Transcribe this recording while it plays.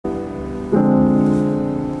See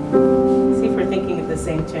if we're thinking of the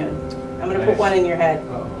same tune. I'm going to put one in your head.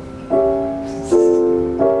 Uh-oh.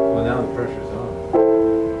 Well, now the pressure's on.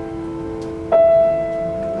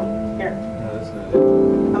 Here. No, that's not it.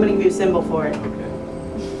 I'm going to give you a symbol for it. Okay.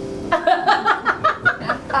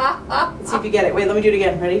 Let's see if you get it. Wait, let me do it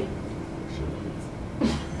again. Ready?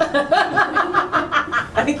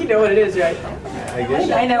 I think you know what it is, right? I guess.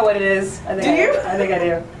 I know what it is. Do you? I think I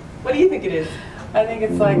do. What do you think it is? I think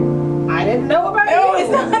it's like, I didn't know about it. No, it's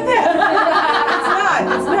not that.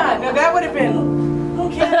 It's not. No, that would have been. Who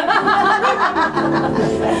cares?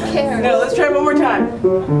 No, let's try one more time.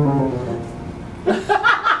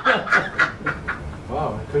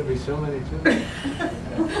 Wow, it could be so many too.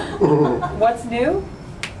 What's new?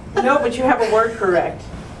 No, but you have a word correct.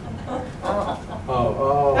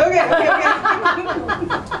 Oh. Okay.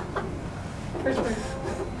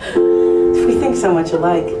 We think so much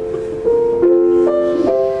alike.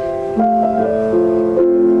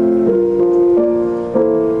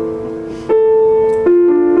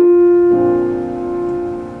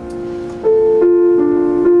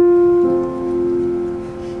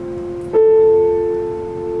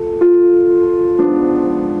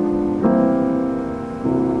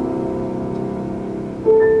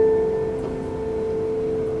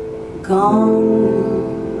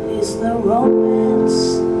 Gone is the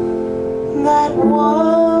romance that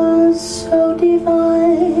was so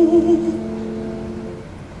divine.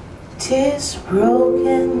 'Tis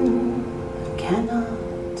broken,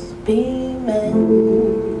 cannot be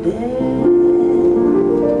mended.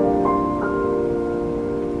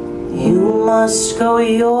 You must go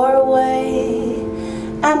your way,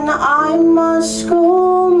 and I must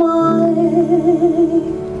go mine.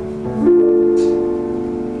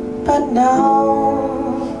 But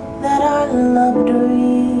now that our love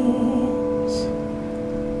dreams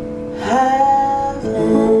have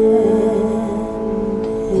ended,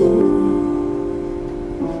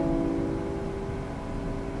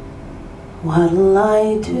 what'll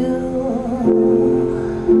I do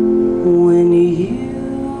when you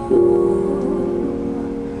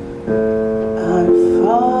are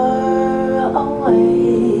far away?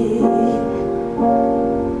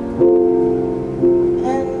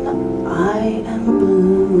 I am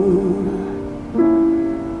blue.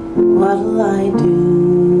 What'll I do?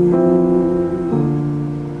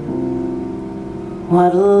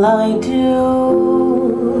 What'll I do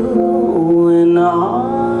when I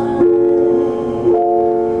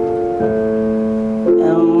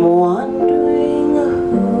am wondering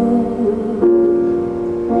who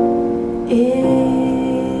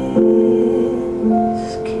is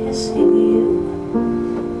kissing you?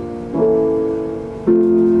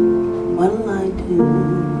 What'll I do?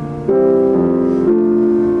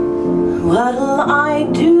 What'll I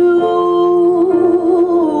do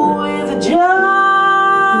with just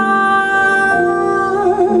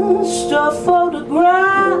a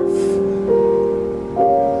photograph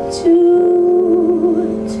to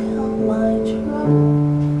tell my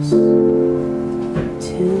troubles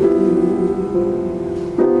to?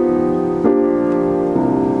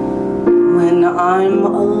 When I'm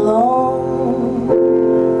alone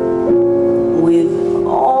with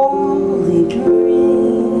only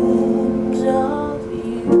dreams of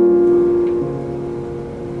you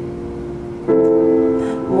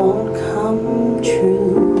that won't come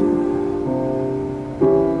true,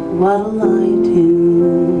 what'll I do?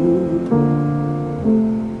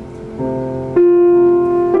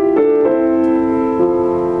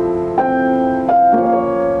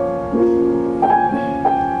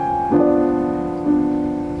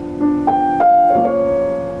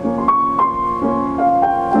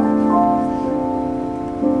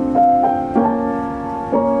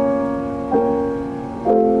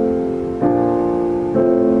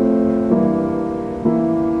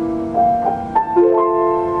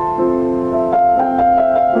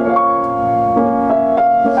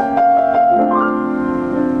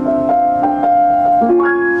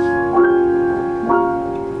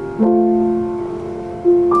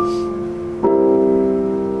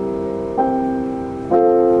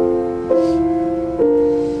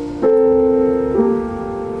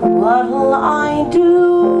 What'll I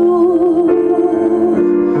do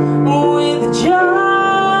with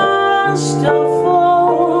just a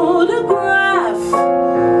photograph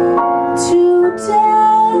to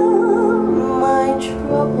tell my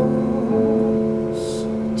troubles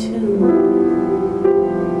to?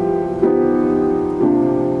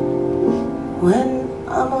 When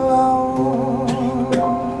I'm alone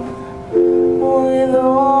with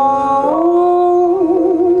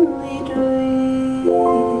only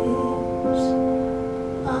dreams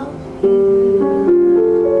of you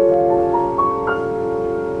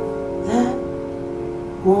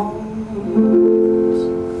Whoa.